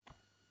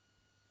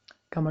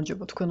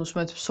გამარჯობა თქვენ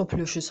უსმენთ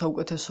მსოფლიოში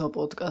საუკეთესო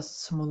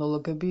პოდკასტს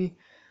მონოლოგები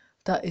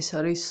და ეს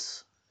არის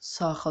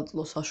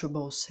საახალწლო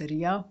საშობაო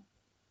სერია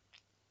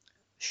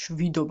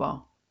შვიდობა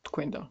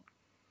თქვენთან.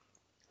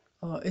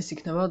 ეს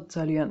იქნება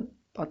ძალიან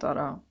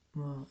პატარა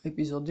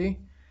ეპიზოდი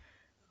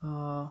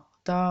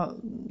და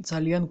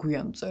ძალიან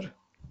გვიან ვწერ.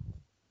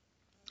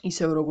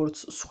 ისევ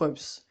როგორც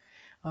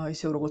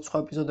სხვა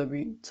ეპიზოდები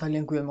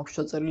ძალიან გვიან მაქვს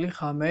ჩაწერილი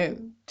ღამე,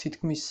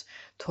 თითქმის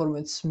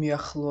 12-ს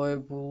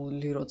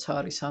მიახლოებული როცა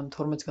არის ან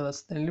 12-ს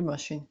გადაცდენილი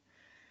მაშინ.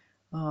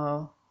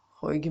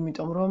 ხო, იგი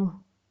იმიტომ რომ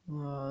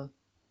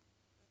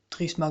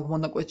დღის მაგ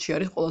მონაკვეთში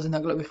არის ყველაზე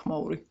ნაკლები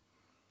ხმაური.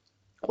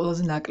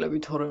 ყველაზე ნაკლები,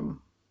 თორემ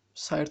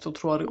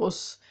საერთოდ რო არ იყოს,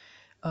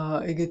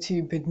 ეგეთი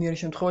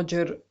ბედნიერი შემთხვევა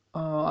ჯერ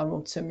არ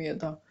მომცემია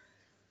და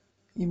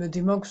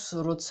იმედი მაქვს,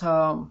 როცა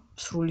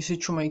სრული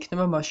სიჩუმე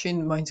იქნება, მაშინ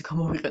მაინც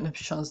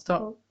გამოვიყენებ შანსს და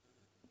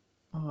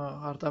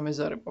არ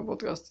დამეზარება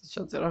პოდკასტის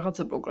ჩაწერა.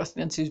 რაღაცა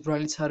პროკრასტინაციის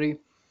ბრალიც არის,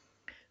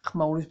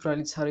 ხმაურის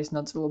ბრალიც არის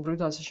ნაწილობრივ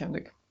და ასე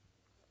შემდეგ.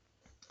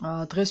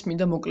 დღეს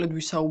მინდა მოკლედ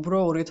ვისაუბრო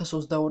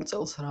 2022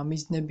 წელს რა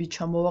მიზნები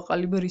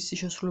ჩამოვაყალიბე, რისი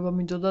შესრულება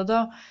მინდოდა და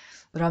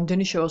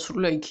რამდენი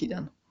შევასრულე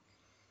იქიდან.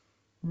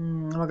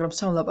 მაგრამ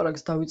სამ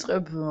ლაპარაკს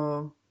დავიწყებ,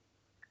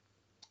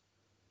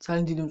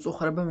 ძალიან დიდი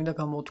მწუხარება მინდა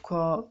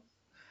გამოვთქვა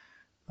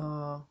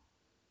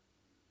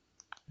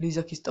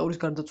ლიზა ქისტაურის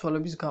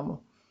გარდაცვალების გამო.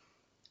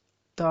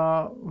 და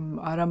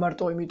არა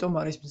მარტო იმიტომ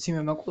არის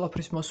მძიმე მაგ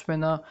ყველაფრის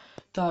მოსმენა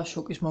და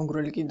შოკის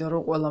მომგვრელი კიდე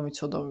რომ ყველა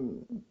მიცოდა,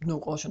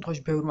 ყოველ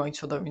შემთხვევაში ბევრმა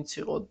იცოდა ვინც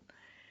იყო.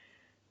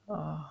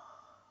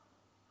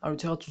 არ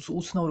ვიცი, რაღაც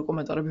უცნაური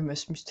კომენტარები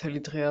მესმის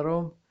მთელი დღეა,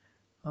 რომ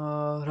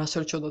რას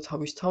ერჩოდა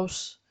თავის თავს,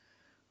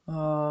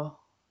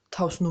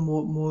 თავს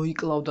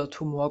მოიკლავდა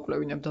თუ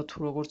მოაკვლევინებდა თუ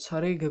როგორც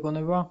არის,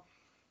 გეგონება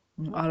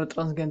არა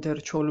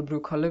ტრანსგენდერ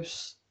ჩვეულებრივ ქალებს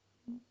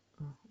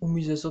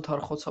უმიზესოდ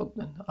არ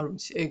ხოცავდნენ. არ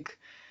ვიცი, ეგ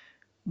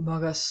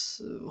მაგას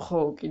ხო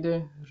კიდე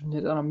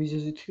ნეტა რა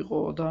მიზეზით იყო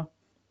და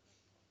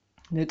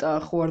ნეტა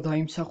ხო არ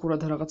დაიმსახურა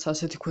და რაღაც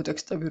ასეთი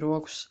ქვეტექსტები რო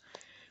აქვს.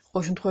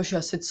 ყოველ შემთხვევაში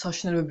ასეთ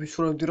საშინელებები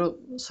ვსურვებდი,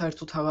 რომ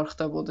საერთოდ აღარ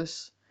ხდებოდეს.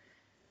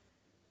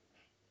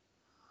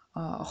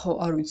 ხო,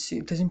 არ ვიცი,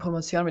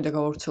 დეზინფორმაცია არ მინდა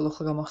გავავრცელო,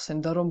 ახლა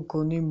გამახსენდა, რომ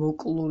გონი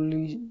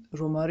მოკლული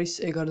რომ არის,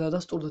 ეგ არ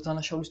დადასტურდა,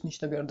 დანაშაულის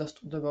ნიშნები არ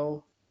დასტურდებაო.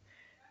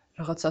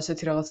 რაღაც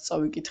ასეთი რაღაც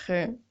წავიკითხე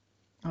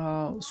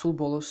სულ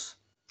ბოლოს.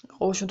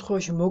 ყოველ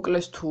შემთხვევაში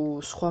მოკლეს თუ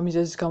სხვა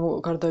მიზეზის გამო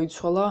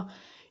გარდაიცვალა,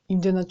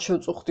 იმდენად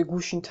შევწუხდი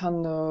გუშინთან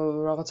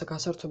რაღაცა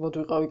გასართობად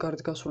ვიყავი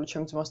გარეთ გასული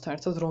ჩემ ძმასთან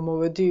ერთად, რომ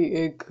მოვედი,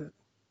 ეგ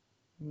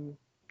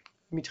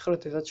მითხრა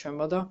დედა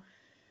ჩემმა და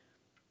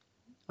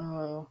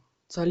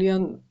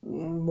ძალიან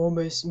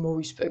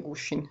მოვისპე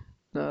გუშინ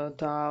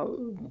და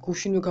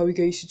გუშინვე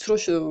გავიგე ისიც,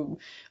 რომ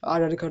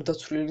არ არის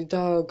გარდაცვლილი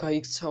და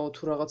გაიქცაო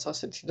თუ რაღაც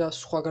ასეთი და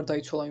სხვა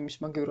გარდაიცვალა იმის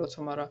მაგევრად,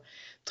 მაგრამ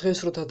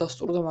დღეს რო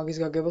დადასტურდა მაგის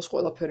გაგებას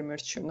ყველაფერი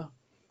მერჩევნა.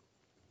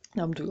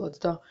 ნამდვილად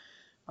და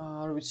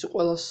არ ვიცი,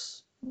 ყველას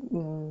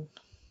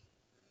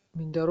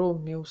მინდა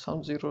რომ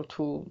მიუსამძირო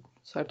თუ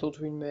საერთოდ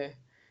ვინმე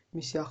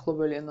მისი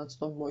ახლობელი ან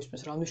ნაცნობი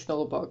მოისმენს, რა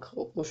მნიშვნელობა აქვს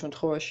ყოველ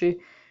შემთხვევაში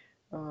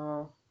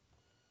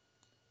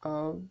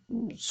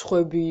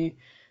სხვები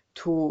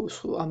თუ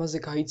ამაზე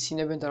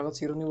გაიცინებენ და რაღაც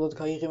ირონიულად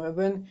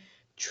გაიღიმებენ,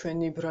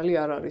 ჩვენი ბრალი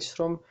არ არის,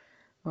 რომ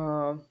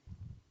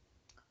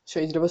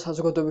შეიძლება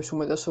საზოგადოების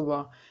უმეტესობა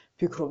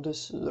ფიქრობდეს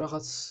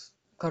რაღაც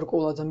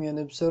გარკვეულ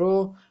ადამიანებზე,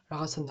 რომ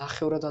რაღაცა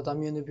ნახევრად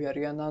ადამიანები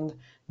არიან ან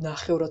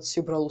ნახევრად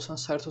სიბრალოს ან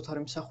საერთოდ არ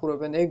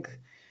იმსახურებენ.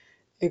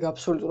 ეგ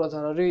აბსოლუტურად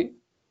არ არის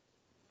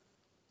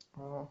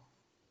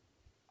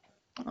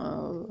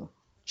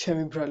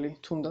ჩემი ბრალი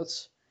თუნდაც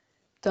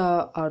და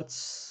არც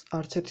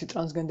ერთი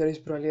ტრანსგენდერის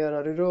ბრალი არ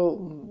არის, რომ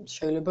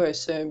შეიძლება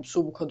ესე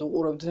მსუბუქად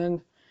უყურებდნენ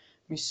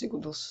მის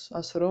სიკვდილს,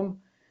 ასე რომ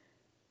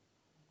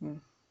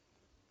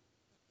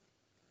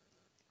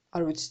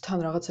არ ვიცი, თან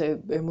რაღაცა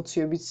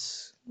ემოციებიც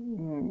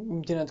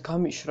იმდენად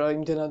გამიშრა,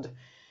 იმდენად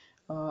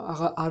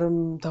არ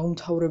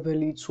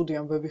დაუმთავრებელი ცუდი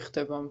ამბები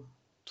ხდება,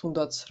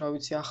 თუნდაც, რა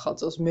ვიცი, ახალ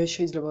წელს მე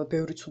შეიძლება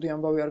ბევრი ცუდი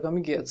ამბავი არ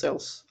გამიგია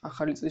წელს,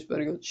 ახალი წლის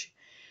პერიოდში.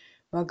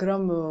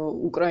 მაგრამ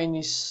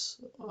უკრაინის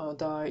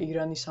და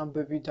ირანის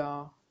ამბები და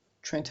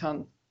ჩვენთან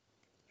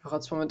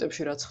რაღაც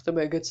მომენტებში რაც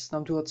ხდება, ეგეც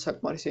ნამდვილად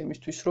საკმარისია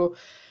იმისთვის, რომ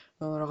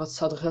რაღაც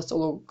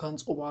სადღესასწაულო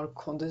განწყობა არ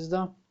გქონდეს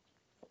და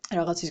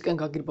რაღაც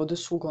ისკენ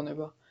გაგირბოდეს სულ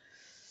გონება.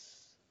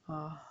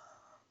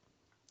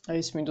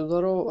 ეს მინდოდა,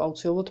 რომ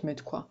აუცილებლად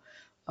მეთქვა.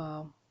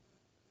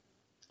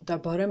 და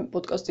ბარემ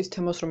პოდკასტის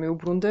თემას რომ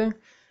მივუბრუნდე,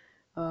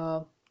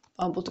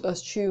 ამ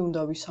პოდკასტში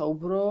უნდა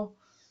ვისაუბრო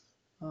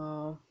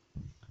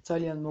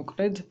ძალიან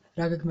მოკლედ,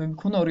 რა გეგმები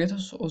მქონდა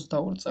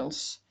 2022 წელს.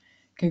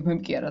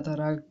 გეგმები კი არა და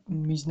რა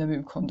მიზნები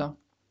მქონდა.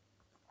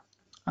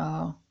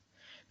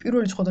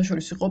 პირველი სხვადასხვა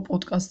იყო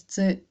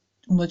პოდკასტზე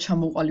უნდა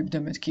ჩამოვყალიბდე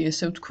მეთქი,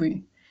 ესე ვთქვი.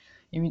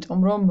 იმიტომ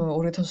რომ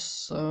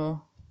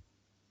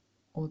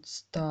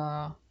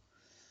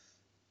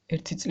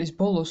 2021 წლის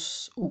ბოლოს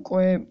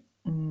უკვე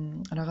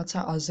რაღაცა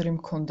აზრი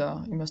მქონდა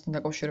იმასთან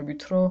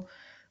დაკავშირებით, რომ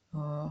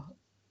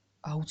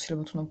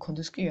აუცილებლად უნდა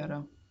მქონდეს კი არა.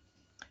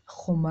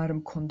 ხომ არ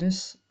მქონდეს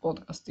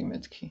პოდკასტი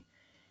მეთქი.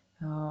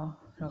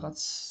 რაღაც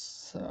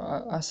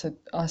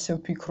ასე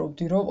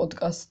ვფიქრობდი, რომ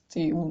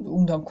პოდკასტი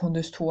უნდა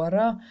მქონდეს თუ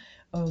არა,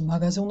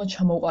 მაგაზე უნდა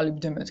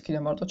ჩამოვყალიბდე მეთქი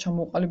და მარტო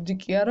ჩამოვყალიბდი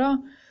კი არა,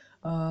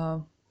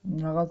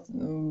 რაღაც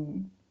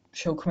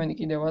შევქმენი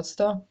კიდევაც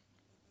და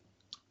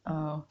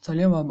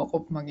ძალიან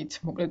ვამაყობ მაგით.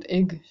 მოკლედ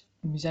ეგ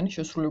მიზანი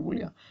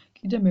შესრულებულია.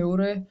 კიდე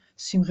მეორე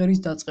სიმღერის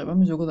დაწყება,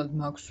 მე ზოგადად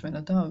მაქვს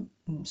სვენა და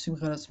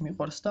სიმღერაც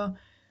მიყვარს და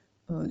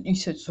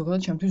ისეც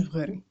ზოგადად ჩემთვის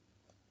ვღერი.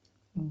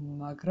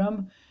 მაგრამ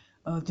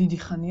დიდი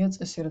ხანია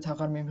წესიერად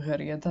აღარ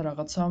მიმღერია და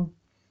რაღაცა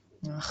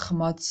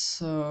ხმაც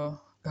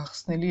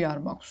გახსნელი არ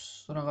მაქვს.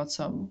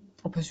 რაღაცა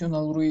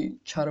პროფესიონალური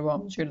ჩარევა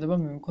მჭირდება,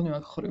 მე მგონი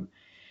მაგ ხრივ.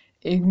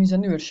 ეგ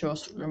მიზანი ვერ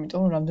შევასრულე, იმიტომ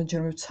რომ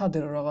რამდენჯერმე ვცადე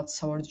რომ რაღაც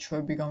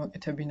სავარჯიშოები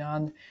გამაკეთებინა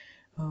ან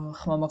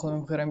ხმამაღლა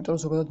მიმღერა, იმიტომ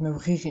რომ ზოგადად მე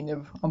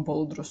ვღიღინებ ამ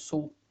ბოლო დროს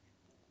სულ.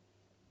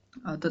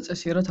 და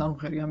წესიერად არ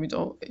ვღერი,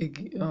 ამიტომ ეგ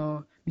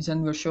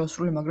მიზანი ვერ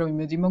შევასრულე, მაგრამ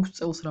იმედი მაქვს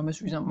წელს რამეს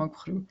ვიზამ მაგ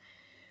ხრივ.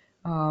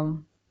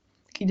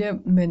 კიდე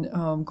მე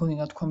მგონი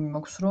ნათქვამი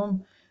მაქვს, რომ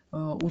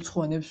უცხო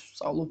ენებს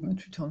ვსწავლობ მე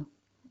თვითონ.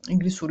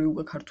 ინგლისური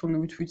უკვე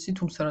ქართულივით ვიცი,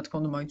 თუმცა რა თქმა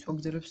უნდა მაინც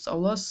ვაგრძელებ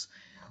სწავლას.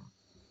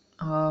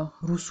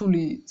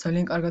 რუსული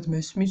ძალიან კარგად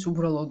მესმის,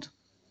 უბრალოდ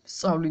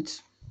სწავლით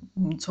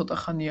ცოტა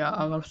ხანია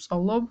აღარ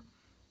ვსწავლობ.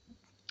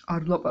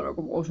 არ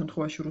ვლაპარაკობ ყოველ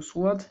შემთხვევაში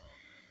რუსულად.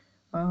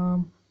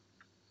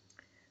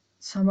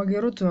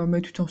 სამაგეროდ მე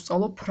თვითონ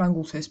ვსწავლობ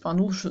ფრანგულს,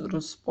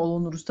 ესპანურს,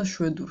 პოლონურს და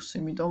შვედურს,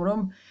 იმიტომ რომ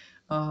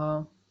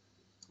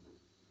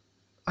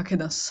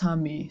აქედან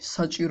 3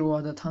 საჭიროა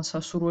და თან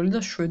სასურველი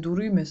და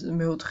შვედური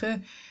მეოთხე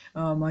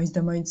მაინც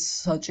და მაინც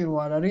საჭირო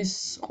არ არის,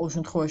 ყოველ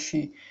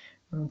შემთხვევაში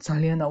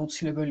ძალიან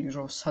აუცილებელი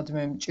რომ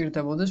სადმე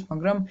მჭირდებოდეს,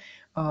 მაგრამ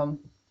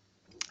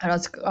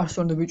რაც არც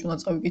უნდა ბიჭუნა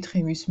წავიკითხე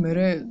იმის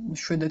მერე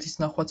შვედეთის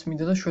ნახვაც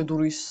მინდა და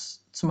შვედურიც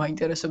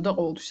მაინტერესებდა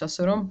ყოველთვის,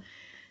 ასე რომ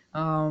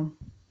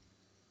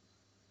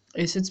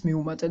ესეც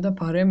მიუმატე და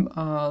ბარემ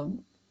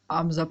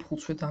ამ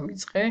ზაფხულსვე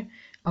დავიწყე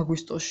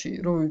აგვისტოში,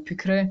 რომ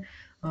ვიფიქრე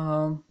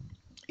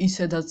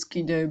ისედაც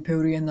კიდე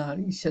ბევრი ენა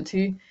არის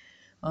ისეთი,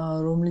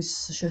 რომლის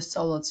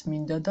შესწავლაც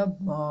მინდა და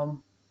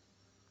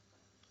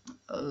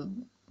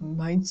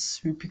მაინც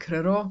ვიფიქრე,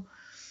 რომ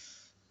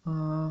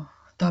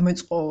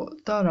დამეწყო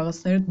და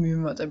რაღაცნაირად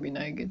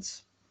მივემატებინა ეგეც.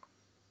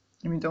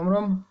 იმიტომ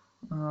რომ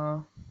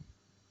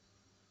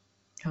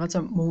რაღაცა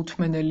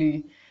მოუთმენელი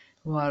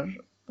ვარ,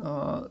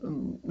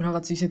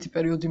 რაღაც ისეთი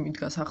პერიოდი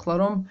მიდგას ახლა,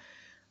 რომ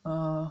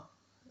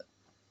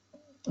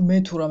მე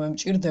თუ რამე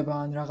მჭირდება,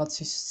 ან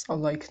რაღაცის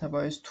სწავლა იქნება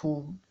ეს თუ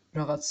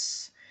რაღაც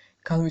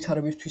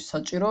განვითარებისთვის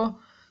საჭირო,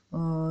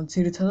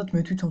 ძირითადად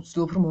მე თვითონ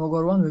ვცდილობ რომ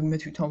მოვაგვარო, ან მე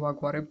თვითონ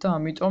ვაგვარებ და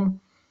ამიტომ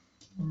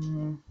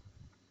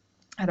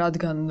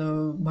რადგან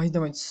მაინც და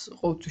მაინც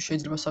ყოველთვის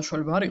შეიძლება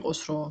საშუალება არ იყოს,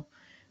 რომ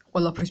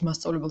ყველაფრის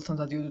მასწავლებელთან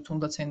დადიოდე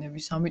თუნდაც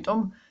ენების, ამიტომ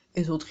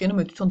ეს 4 ენა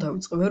მე თვითონ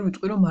დავიწყე. ვერ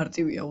ვიტყვი რომ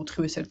მარტივია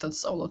 4-ს ერთად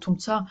სწავლა,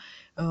 თუმცა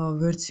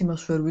ვერც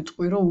იმას ვერ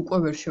ვიტყვი რომ უკვე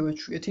ვერ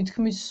შევეჩვიე.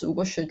 თითქმის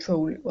უკვე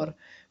შეჩვეული ვარ,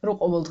 რომ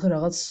ყოველ დღე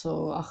რაღაც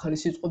ახალი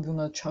სიტყვები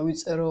უნდა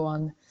ჩავიწერო,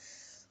 ან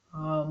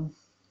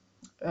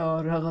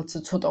რაღაც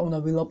ცოტა უნდა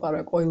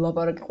ვილაპარაკო.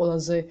 ლაპარაკი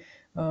ყველაზე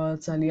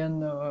ძალიან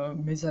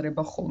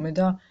მეზარება ხოლმე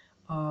და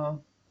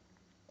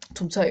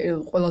თუმცა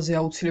ყველაზე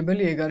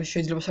აუცილებელი ეგ არის,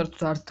 შეიძლება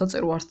საერთოდ არ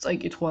დაწერო, არც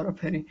წაიკითხო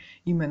არაფერი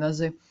იმ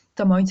ენაზე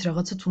და მაინც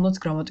რაღაცა თუნდაც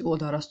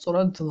გრამატიკულად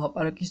არასწორად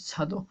ლაპარაკის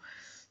ცადო.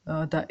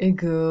 და ეგ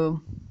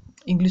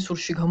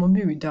ინგლისურში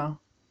გამომივიდა.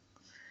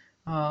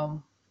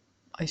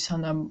 აი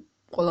სანამ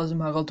ყველაზე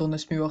მაღალ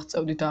დონეს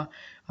მივაღწევდი და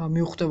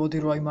მივხვდებოდი,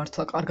 რომ აი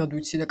მართლა კარგად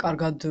ვიცი და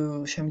კარგად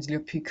შემიძლია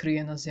ფიქრი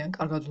ენაზე ან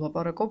კარგად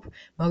ვლაპარაკობ,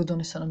 მაგ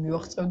დონეს სანამ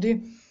მივაღწევდი,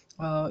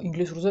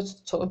 ინგლისურზეც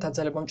ცოტა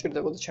დაძალება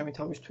მჭირდებოდა ჩემი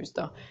თავისთვის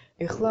და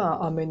ახლა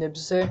ამ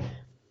ენებზე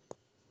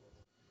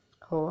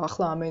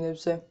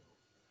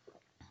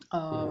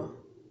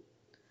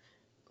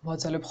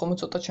ვაძალებ ხოლმე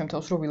ცოტა ჩემ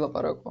თავს რომ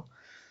ვილაპარაკო.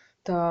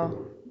 და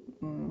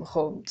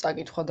ხო,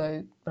 წაკითხვა და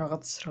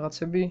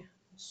რაღაცები,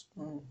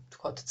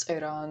 თქვათ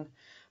წერა ან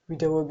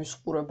ვიდეოების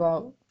ყურება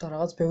და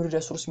რაღაც ბევრი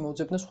რესურსი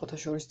მოვძებნე სხვათა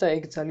შორის და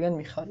ეგ ძალიან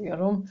მიხარია,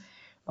 რომ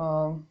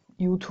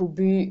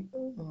YouTube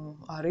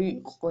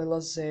არის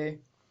ყველაზე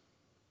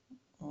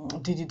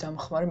დიდი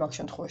დამხმარე მაგ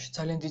შემთხვევაში.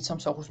 ძალიან დიდ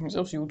სამსახურს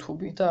მიწევს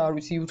YouTube და არ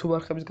ვიცი YouTube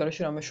არხების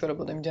გარეშე რა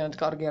მეშორებოდა, იმდენად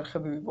კარგი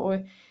არხები ვიპოვე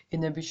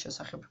ენების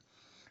შესახებ.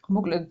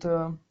 მოკლედ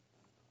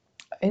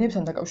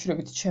ენებთან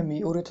დაკავშირებით ჩემი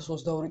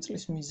 2022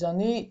 წლის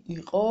მიზანი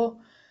იყო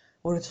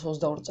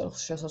 2022 წელს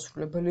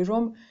შესასრულებელი,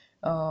 რომ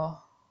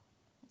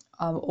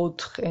ამ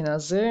 4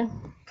 ენაზე,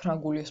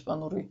 ფრანგული,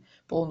 ესპანური,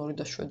 პოლონური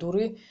და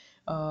შვედური,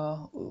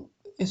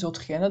 ეს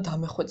 4 ენა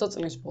დამეხვეწა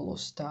წლის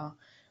ბოლოს და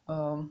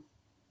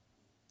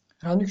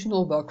რა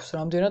მნიშვნელობა აქვს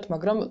რამდენად,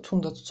 მაგრამ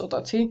თუნდაც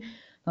ცოტათი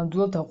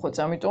ნამდვილად დავხვეწე,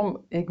 ამიტომ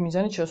ეგ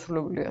მიზანი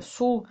შესრულებულია.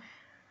 სულ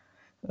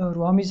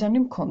 8 მიზანი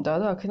მქონდა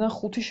და აქედან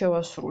 5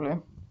 შევასრულე.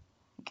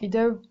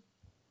 კიდევ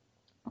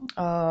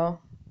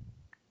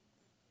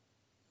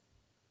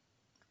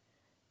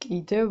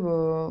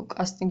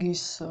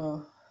კასტინგის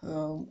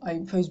აი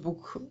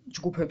Facebook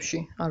ჯგუფებში,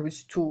 არ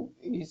ვიცი თუ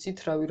იცით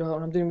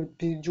რამდენიმე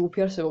ჯგუფი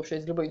არსებობს,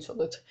 შეიძლება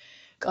იცოდეთ.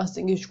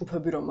 კასტინგის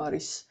ჯგუფები რომ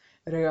არის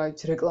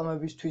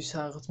რეკლამებისთვის,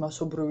 რაღაც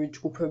მასობრივი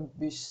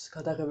ჯგუფების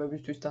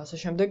გადაღებებისთვის და ასე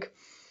შემდეგ.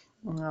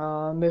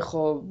 მე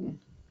ხო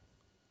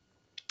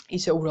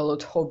ისე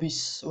უბრალოდ ჰობის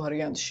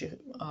ვარიანტში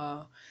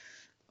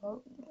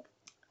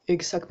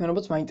ეგ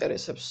საქმიანობაც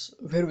მაინტერესებს.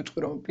 ვერ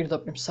ვიტყვი რომ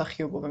პირდაპირ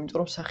მსახიობობა, იმიტომ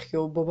რომ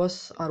მსახიობობას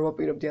არ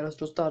ვაპირებდი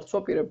არასდროს და არც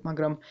ვაპირებ,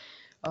 მაგრამ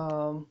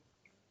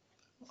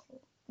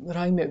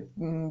რაიმე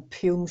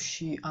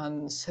ფილმში ან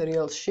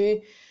სერიალში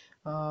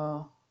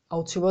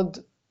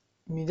აუცილებლად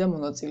მინდა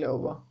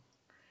მონაწილეობა.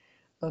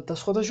 და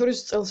სხვადასხვა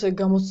წელს ეგ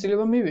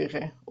გამოცდილება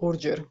მივიღე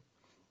ორჯერ.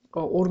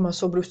 ორ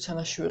მასობრივ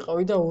სცენაში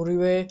ვიყავი და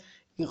ორივე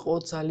იყო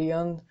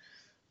ძალიან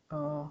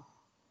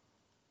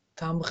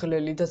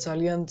დამღლელი და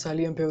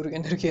ძალიან ბევრი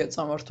ენერგია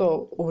წამართვა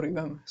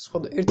ორივემ.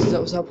 ერთი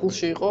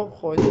ზაფხულში იყო,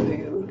 ხო ეს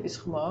ფეირვერკის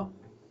ხმა.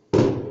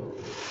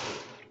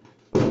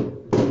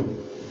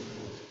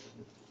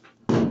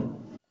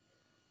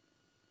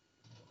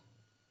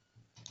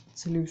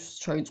 ძლივს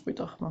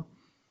ჩაიწყვიტა ხმა.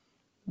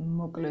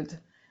 მოკლედ,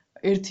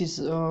 ერთი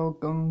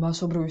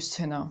მასობრივი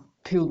სცენა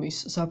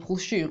ფილმის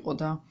ზაფხულში იყო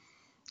და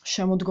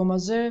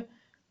შემოდგომაზე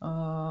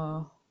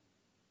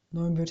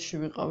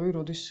ნოემბერში ვიყავი,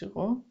 როდის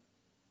იყო?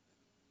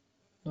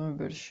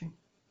 ნოემბერში.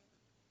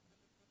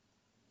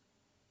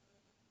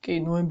 კი,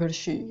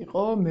 ნოემბერში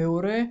იყო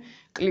მეორე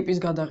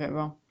კლიპის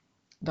გადაღება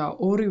და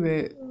ორივე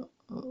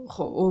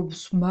ხო,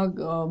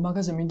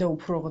 მაგაზე მინდა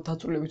უფრო რაღაც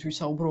დაწვრილებით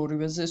ვისაუბრო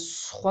ორივეზე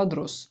სხვა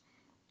დროს.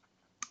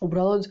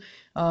 უბრალოდ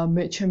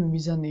ჩემი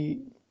მიზანი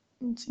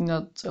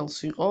წინა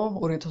წელს იყო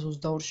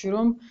 2022-ში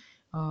რომ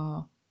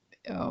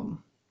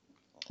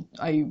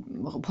აი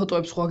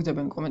ფოტოებს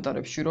ხვაგდებენ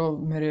კომენტარებში რომ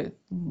მე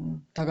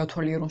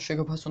დაგათვალიერონ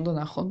შეგაფასონ და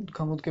ნახონ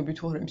გამოდგები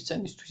თუ არა იმ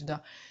სცენისთვის და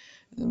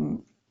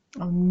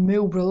მე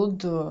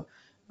უბრალოდ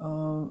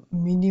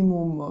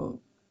მინიმუმ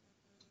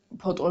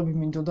ფოტოები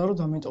მინდოდა რომ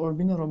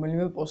დამეტოვებინა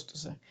რომელიმე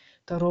პოსტზე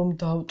და რომ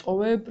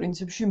დავტოვე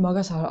პრინციპში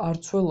მაგას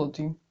არ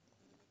ცველოდი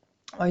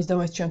აი და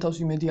მე ჩემ თავს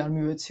იმედი არ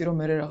მივეცი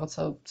რომ მე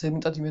რაღაცა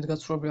ზემიტად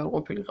იმედგაცრუებული არ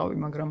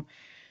ყოფილიყავი მაგრამ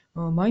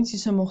მაინც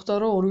ისე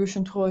მოხდა რომ ორივე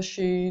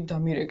შემთხვევაში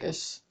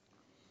დამირეკეს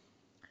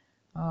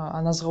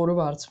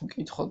ანაზღაურება არც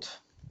მკითხოთ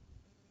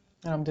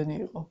რამდენი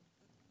იყო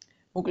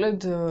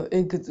მოკლედ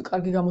ეგ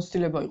კარგი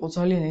გამოცდილება იყო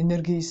ძალიან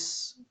ენერგიის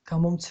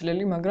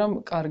გამომცლელი მაგრამ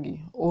კარგი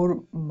ორ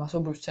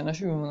მასობრივ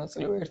სცენაში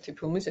მიმონაწილეო ერთი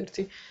ფილმის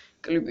ერთი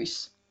კლიპის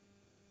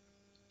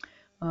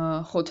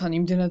ხო თან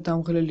იმდენად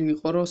დამღლელი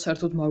იყო რომ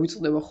საერთოდ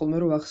მავიწყდება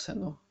ხოლმე რომ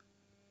ვახსენო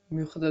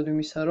მიუხედავად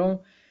იმისა რომ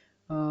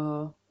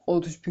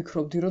ყოველთვის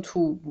ვფიქრობდი რომ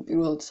თუ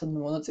პირველად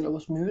სადმე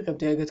მონაწილეობას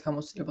მივიღებდი ეგეთ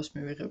გამოცდილებას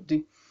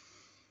მივიღებდი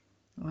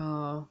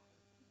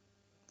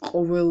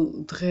ყოველ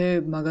დღე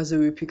მაგაზე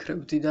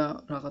ვიფიქრებდი და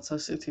რაღაც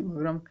ასეთი,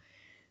 მაგრამ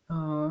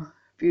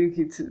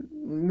პირიქით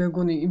მე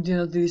მგონი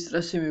იმდენად დიდი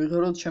სტრესი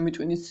მივიღე, რომ ჩემი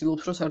ტვინიც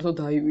ცდილობს, რომ საერთოდ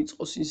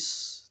დაივიწყოს ის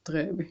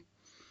დღეები.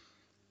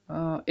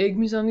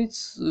 ეგ მიზანიც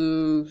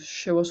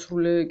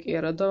შევასრულე კი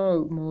არა და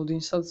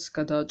მოლოდინსაც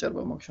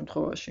გადააჭარბა მაგ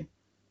შემთხვევაში.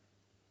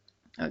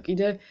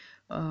 კიდე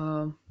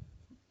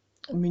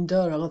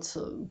მინდა რაღაც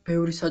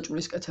ბევრი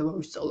საჭმლის კეთება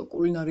ვისწავლო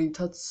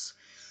კულინარიითაც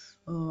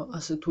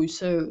ასე თუ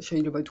ისე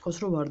შეიძლება ითქვას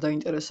რომ ვარ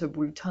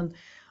დაინტერესებული თან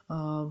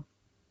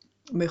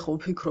მე ხო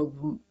ვფიქრობ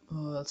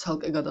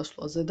ცალკე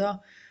გადასვლაზე და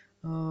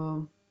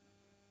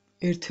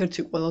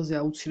ერთ-ერთი ყველაზე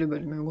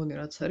აუცილებელი მე მგონი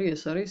რაც არის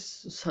ეს არის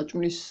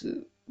საჭმლის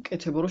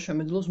კეთება რომ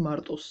შემეძლოს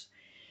მარტოს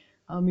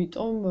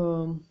ამიტომ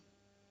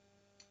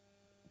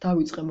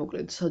დავიწყე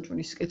მოკლედ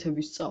საჭმლის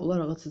კეთების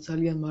სწავლა რაღაცა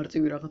ძალიან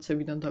მარტივი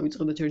რაღაცებიდან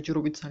დავიწყე და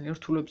ჯერჯერობით ძალიან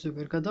რთულებზე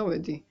ვერ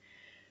გადავედი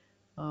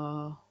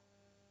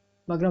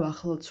მაგრამ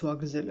ახლაც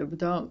ვაგრძელებ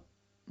და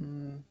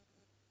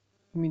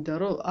მინდა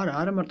რომ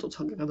არა მარტო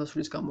ცალკე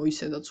გადასვლის გამო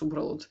ისედაც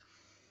უბრალოდ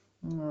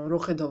რო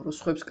ხედავ რომ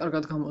სხვებს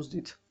კარგად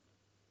გამოსდით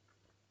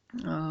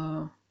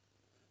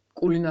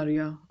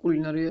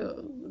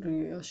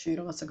კულინარიაში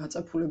რაღაცა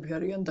გაწაფულები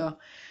არიან და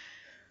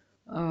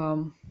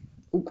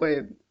უკვე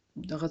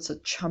რაღაცა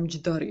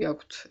ჩამჯდარი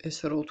აქვთ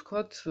ესე რომ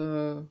ვთქვათ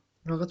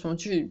რაღაც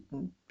მომენტში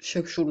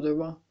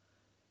შეგშურდება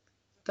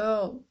და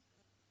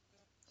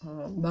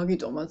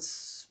მაგიტომაც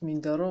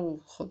მინდა რომ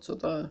ხო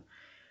ცოტა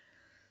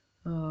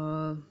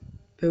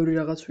ბევრი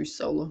რაღაც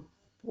ვისწავლო.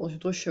 ყოველ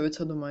შემთხვევაში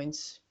შევეცადო მაინც.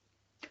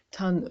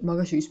 თან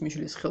მაგაში ის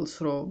მიშლის ხელს,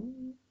 რომ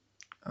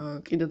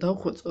კიდე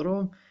დავხვეწო,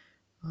 რომ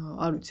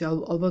არ ვიცი,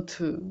 ალბათ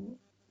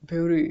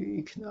ბევრი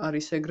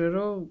არის ეგრე,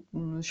 რომ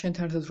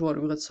შენთან ერთად რო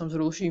არის ვიღაცა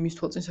სამზარეულოში, იმის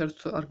თვალწინ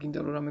საერთოდ არ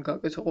გინდა რომ რამე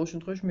გააკეთო. ყოველ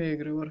შემთხვევაში მე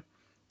ეგრე ვარ.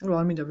 რომ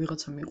არ მინდა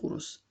ვიღაცა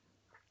მიყუროს.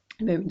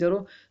 მე მინდა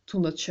რომ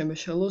თუნდაც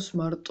შემეშალოს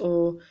მარტო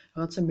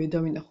რაღაცა მე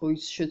დავინახო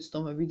ის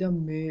შეცდომები და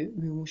მე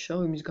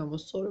ვიმუშაო იმის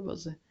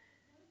გამოსწორებაზე.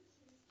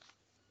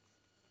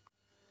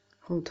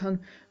 თან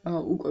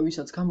უკვე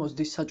ვისაც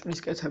გამოსდის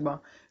საჭმლის კეთება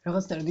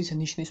რაღაცნაირად ისე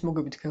ნიშნის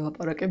მოგებით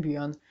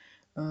გელაპარაკებიან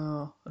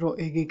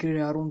რომ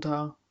ეგრე არ უნდა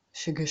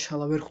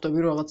შეგეშალა ვერ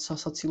ხვდები რომ რაღაც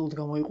სასაცილოდ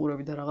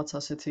გამოიყურები და რაღაც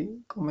ასეთი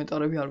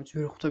კომენტარები არ ვიცი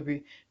ვერ ხვდები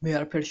მე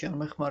არაფერში არ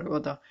მეხმარება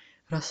და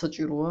რა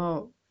საჭიროა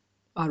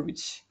არ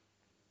ვიცი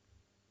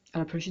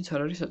არაფერშიც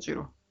არ არის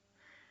საჭირო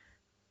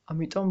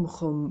ამიტომ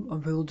ხომ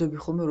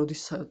ველოდები ხოლმე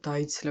როდის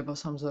დაიცლება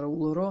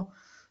სამზარეულო რომ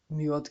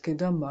მივადგე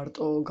და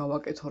მარტო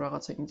გავაკეთო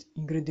რაღაცა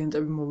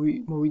ინგრედიენტები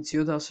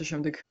მოვიძიო და ასე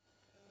შემდეგ.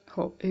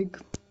 ხო, ეგ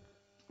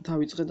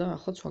დავიწყე და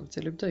ახლაც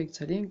ვაგრძელებ და ეგ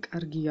ძალიან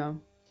კარგია.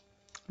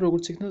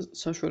 როგორც იქნა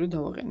საშველი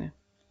დავაყენე.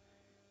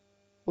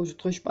 ყოველ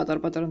შემთხვევაში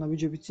პატარ-პატარა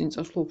ნაბიჯებით წინ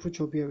წასვლა უფრო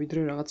ჯობია,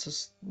 ვიდრე რაღაცას,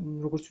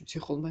 როგორც ვიცი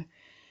ხოლმე,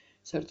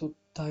 საერთოდ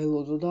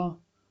დაელოდო და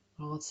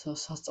რაღაცა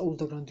სასწაულს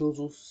და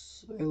გრანდიოზულს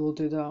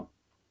ელოდე და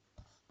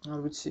არ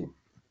ვიცი.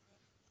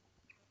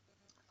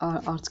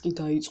 არც კი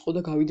დაიწყო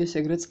და გავიდეს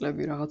ეგრე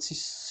წლები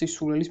რაღაცის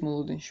სისულელის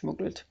მოლოდინში,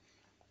 მოკლედ.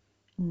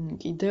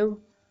 კიდევ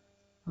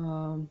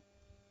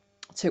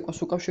ცეკვას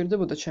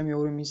უკავშირდებოდა ჩემი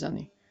ორი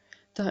მიზანი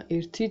და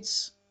ერთიც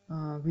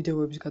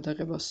ვიდეოების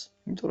გადაღებას,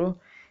 იმიტომ რომ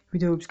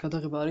ვიდეოების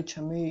გადაღება არის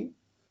ჩემი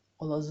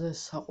ყველაზე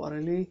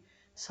საყვარელი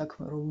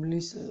საქმე,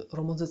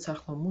 რომელზეც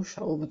ახლა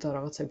მუშაობ და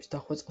რაღაცების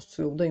დახვეწას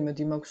ვცდილობ და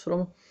იმედი მაქვს,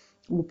 რომ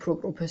უფრო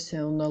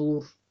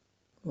პროფესიონალურ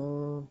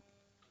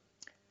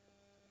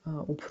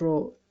უფრო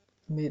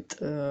მეტ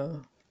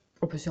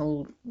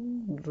პროფესიონალურ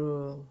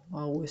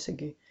ესე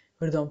იგი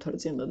ვერ დავამთავრე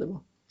წინადადება.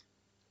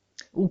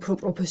 უფრო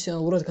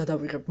პროფესიონალურად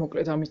გადავიღებ,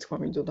 მოკლედ ამით თქვა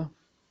მინდოდა.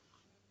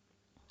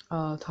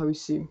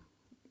 თავისი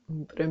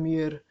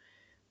პრემიერ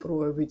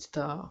პროებით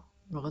და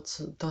რაღაც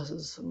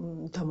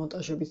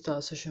დამონტაჟებით და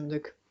ასე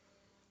შემდეგ.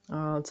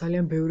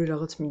 ძალიან ბევრი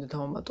რაღაც მინდა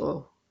დავამატო.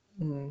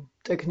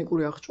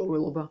 ტექნიკური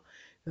აღჭურვილობა,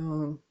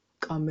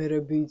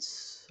 კამერებიც,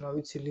 რა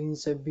ვიცი,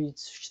 ლინზებიც,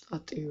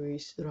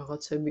 შტატივის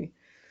რაღაცები.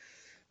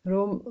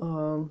 რომ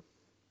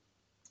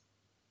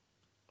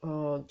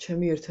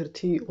ჩემი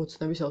ერთ-ერთი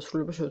ოცნების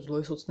ასრულება შეძლო.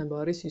 ეს ოცნება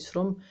არის ის,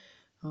 რომ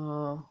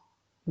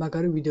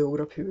მაგარი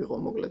ვიდეოგრაფი ვიყო,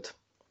 მოკლედ.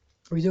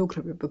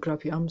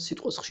 ვიდეოგრაფი ამ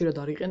სიტყვას ხშირად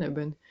არ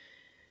იყენებენ,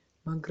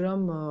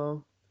 მაგრამ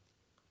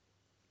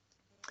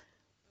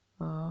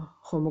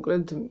ხო,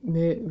 მოკლედ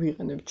მე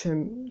ვიყენებ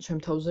ჩემ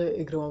თავზე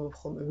ეგრე ვამბობ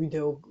ხოლმე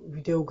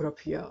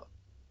ვიდეოგრაფია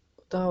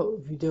და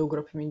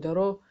ვიდეოგრაფი მინდა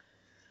რომ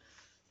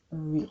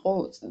ვიყო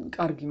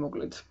კარგი,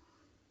 მოკლედ.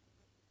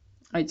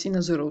 აი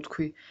წინაზე რო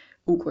ვთქვი,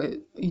 უკვე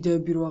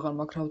იდეები რო აღარ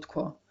მაქვს რა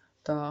ვთქვა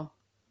და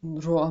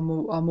რო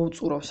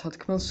ამოვწურავ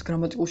სათქმელს,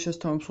 გრამატიკულ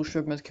შესაბამებს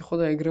უშვებ მეთქი ხო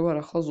და ეგრე ვარ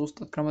ახლა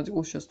ზუსტად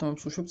გრამატიკულ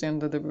შესაბამებს უშვებ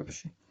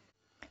წინადადებებში.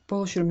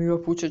 ბოლოში რომ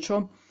მივაფუჩეთ,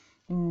 რომ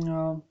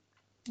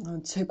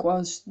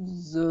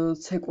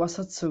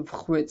ცეკვასაც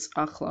ვხვეწ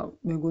ახლა,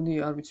 მეგონი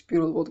არ ვიცი,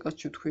 პირველ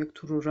პოდკასტში ვთქვი ეგ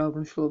თუ რა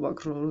მნიშვნელობა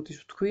აქვს, როდის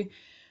ვთქვი,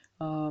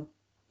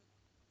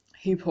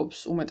 ჰიპ-ჰოპს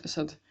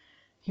უმეტესად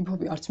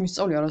ჰიპ-ჰოპი არც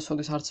მისწავლი,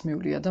 არასოდეს არც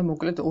მივლია და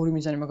მოკლედ ორი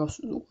მიზანი მაგას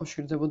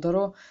უკავშირდებოდა,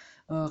 რომ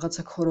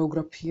რაღაცა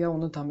ქორეოგრაფია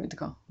უნდა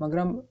დამედგა,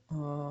 მაგრამ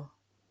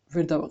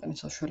ვერ დავაყენე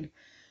საშველი.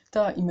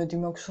 და იმედი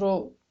მაქვს, რომ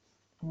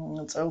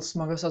წელს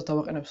მაგასაც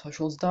დავაყენებ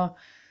საშველს და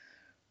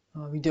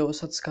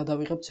ვიდეოსაც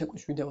გადავიღებ,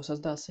 ცეკვის ვიდეოსაც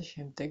და ასე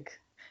შემდეგ.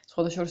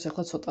 სხვადასხვა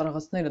ახლა ცოტა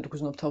რაღაცნაირად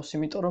ვგზნობ თავს,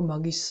 იმიტომ რომ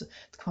მაგის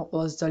თქმა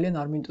ყველაზე ძალიან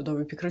არ მინდოდა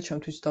ვიფიქრე,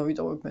 ჩემთვის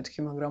დავიტოვებ მეთქი,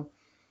 მაგრამ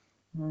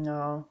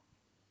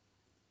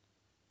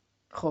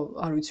ხო,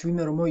 არ ვიცი,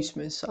 ვინმე რომ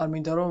მოისმენს, არ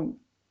მინდა რომ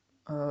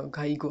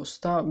გაიგოს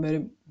და მე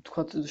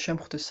თქვა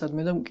შემხვდეს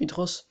სადმე და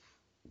მკითხოს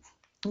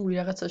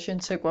რაღაცა შენ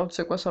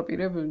ცეკვას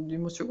აპირებ,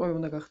 იმას შეყვები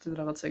უნდა გახდეთ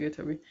რაღაც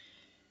ეგეთები.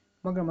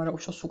 მაგრამ არა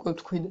უშავს უკვე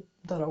ვთქვი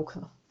და რა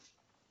ვქნა.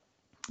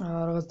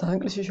 რაღაც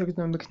დაანკლისი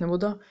შეგრძნება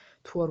მექნებოდა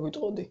თუ არ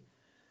ვიტყოდი.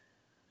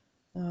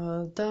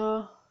 და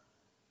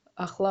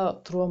ახლა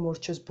დროა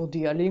მორჩეს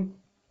ბოდიალი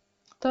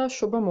და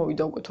შობა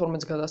მოვიდა უკვე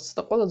 12 გადასცა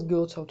და ყველას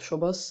გილოცავთ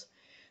შობას.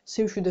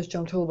 სიმშვიდეს,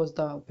 ჯანმრთელობას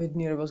და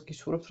ბედნიერებას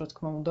გისურვებთ, რა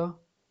თქმა უნდა.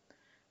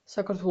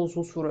 საქართველოს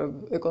უსურვებ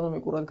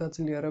ეკონომიკურად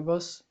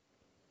გაძლიერებას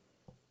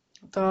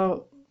და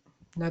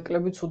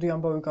ნაკლები ცუდი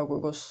ამბავი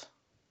გაგვიგოს.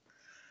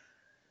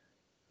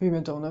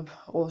 ვიმედოვნებ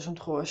ყოველ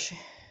შემთხვევაში.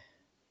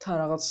 თან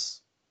რაღაც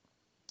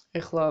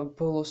ეხლა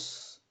ბოლოს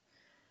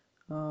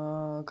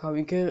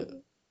გავიგე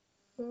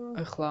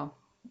ეხლა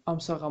ამ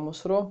საღამოს,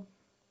 რომ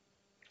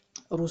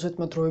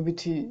რუსეთმა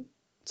დროებითი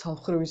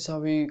ცალმხრივი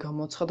ზავი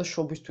გამოაცხადა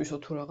შობისთვისო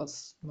თუ რაღაც,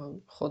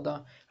 ხო და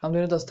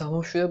რამდენადაც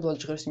დამოშვიდებლად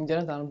ჟღერს,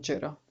 იმდენად არ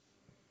მჯერა.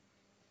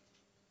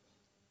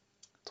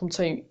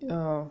 თუმცა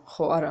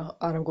ხო,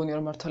 არა მგონია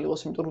რომ მართალი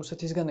იყოს, იმიტომ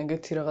რუსეთისგან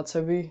ეგეთი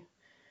რაღაცები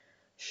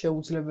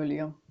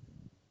შეუძლებელია.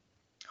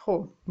 ხო,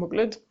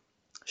 მოკლედ,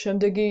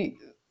 შემდეგი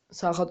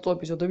საახალწლო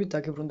ეპიზოდებით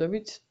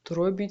დაგებრუნდებით,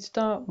 დროებით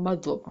და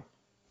მადლობა.